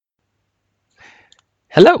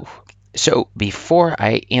Hello. So before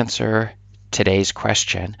I answer today's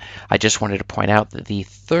question, I just wanted to point out that the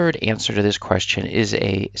third answer to this question is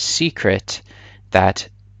a secret that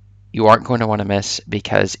you aren't going to want to miss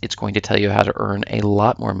because it's going to tell you how to earn a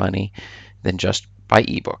lot more money than just by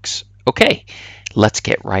ebooks. Okay, let's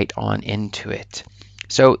get right on into it.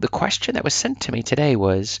 So the question that was sent to me today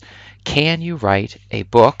was, can you write a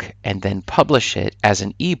book and then publish it as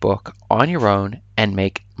an ebook on your own and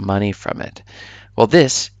make money from it? Well,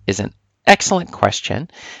 this is an excellent question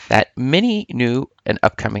that many new and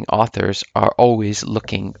upcoming authors are always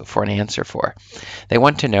looking for an answer for. They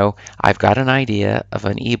want to know, I've got an idea of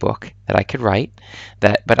an ebook that I could write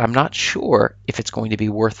but I'm not sure if it's going to be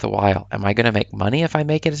worth the while. Am I going to make money if I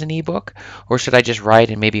make it as an ebook, or should I just write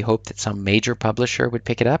and maybe hope that some major publisher would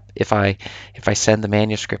pick it up if I send the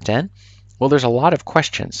manuscript in? Well, there's a lot of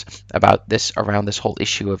questions about this around this whole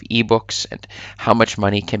issue of ebooks and how much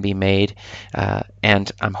money can be made,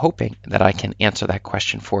 and I'm hoping that I can answer that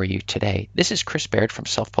question for you today. This is Chris Baird from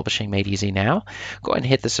Self Publishing Made Easy Now. Go ahead and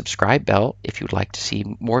hit the subscribe bell if you'd like to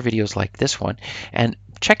see more videos like this one, and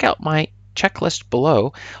check out my checklist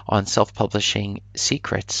below on self-publishing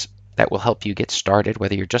secrets that will help you get started,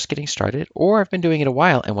 whether you're just getting started or have been doing it a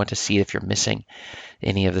while and want to see if you're missing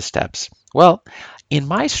any of the steps. Well, in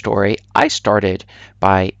my story, I started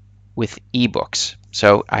with ebooks.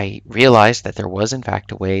 So I realized that there was in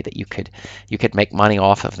fact a way that you could make money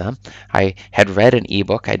off of them. I had read an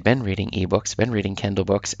ebook, I'd been reading ebooks, been reading Kindle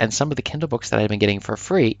books, and some of the Kindle books that I'd been getting for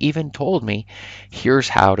free even told me, here's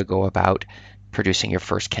how to go about producing your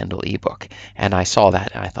first Kindle ebook. And I saw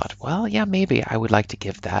that and I thought, well, yeah, maybe I would like to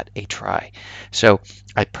give that a try. So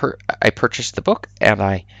I purchased the book and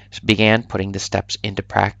I began putting the steps into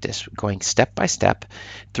practice, going step by step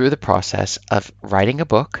through the process of writing a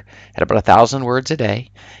book at about 1,000 words a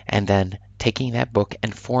day, and then taking that book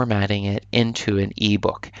and formatting it into an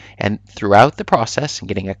ebook. And throughout the process, and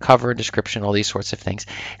getting a cover, description, all these sorts of things.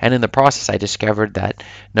 And in the process, I discovered that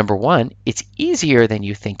number one, it's easier than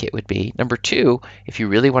you think it would be. Number two, if you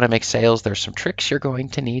really want to make sales, there's some tricks you're going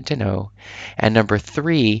to need to know. And number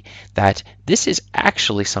three, that this is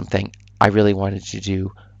actually something I really wanted to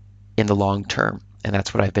do in the long term. And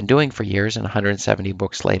that's what I've been doing for years and 170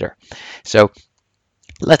 books later. So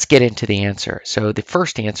let's get into the answer. So the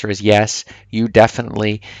first answer is yes, you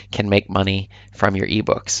definitely can make money from your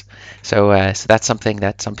ebooks. So that's something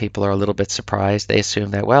that some people are a little bit surprised. They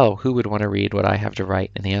assume that, well, who would want to read what I have to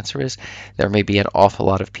write? And the answer is there may be an awful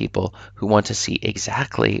lot of people who want to see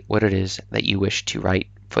exactly what it is that you wish to write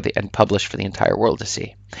and publish for the entire world to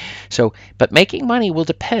see. So, but making money will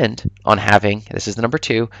depend on having, this is the number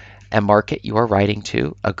two, a market you are writing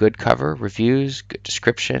to, a good cover, reviews, good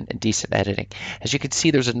description, and decent editing. As you can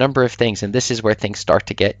see, there's a number of things, and this is where things start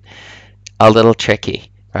to get a little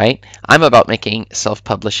tricky, right? I'm about making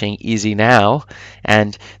self-publishing easy now,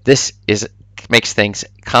 and this makes things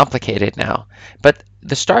complicated now. But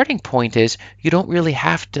the starting point is you don't really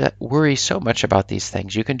have to worry so much about these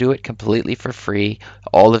things. You can do it completely for free,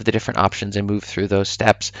 all of the different options, and move through those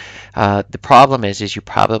steps. The problem is you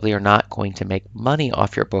probably are not going to make money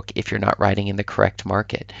off your book if you're not writing in the correct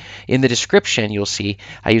market. In the description, you'll see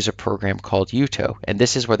I use a program called Uto, and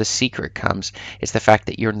this is where the secret comes. It's the fact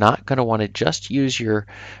that you're not going to want to just use your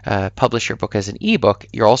publish your book as an ebook.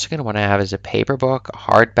 You're also going to want to have as a paper book, a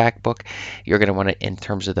hardback book. You're going to want to, in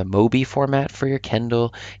terms of the Mobi format for your Kindle,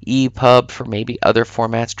 EPUB for maybe other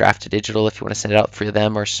formats, Draft to Digital if you want to send it out for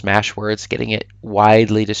them, or Smashwords, getting it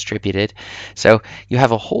widely distributed. So you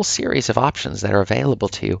have a whole series of options that are available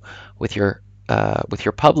to you with your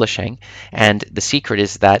publishing, and the secret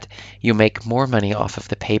is that you make more money off of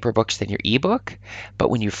the paper books than your ebook. But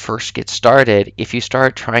when you first get started, if you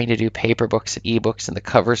start trying to do paper books and ebooks and the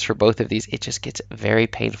covers for both of these, it just gets very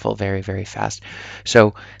painful very, very fast.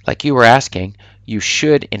 So like you were asking, you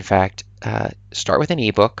should in fact start with an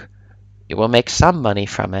ebook. It will make some money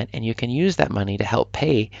from it, and you can use that money to help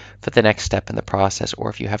pay for the next step in the process, or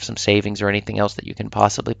if you have some savings or anything else that you can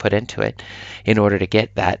possibly put into it in order to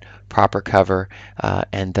get that proper cover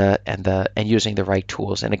and using the right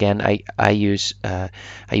tools. And again, I use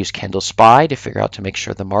Kindle Spy to make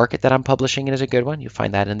sure the market that I'm publishing in is a good one. You'll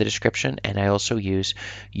find that in the description. And I also use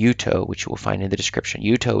Uto, which you will find in the description.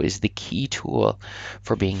 Uto is the key tool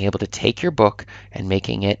for being able to take your book and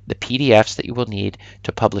making it the PDFs that you will need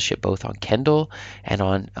to publish it both on Kindle and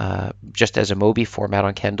on just as a Mobi format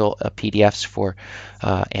on Kindle, PDFs for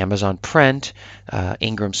Amazon Print,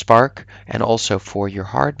 Ingram Spark, and also for your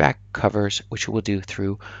hardback covers, which you will do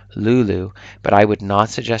through Lulu. But I would not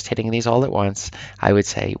suggest hitting these all at once. I would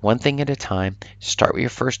say one thing at a time. Start with your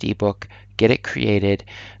first ebook, get it created,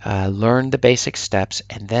 learn the basic steps,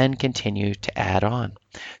 and then continue to add on.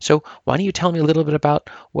 So why don't you tell me a little bit about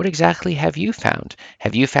what exactly have you found?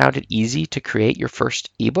 Have you found it easy to create your first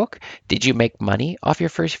ebook? Did you make money off your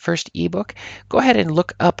first ebook? Go ahead and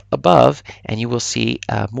look up above and you will see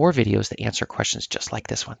more videos that answer questions just like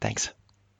this one. Thanks.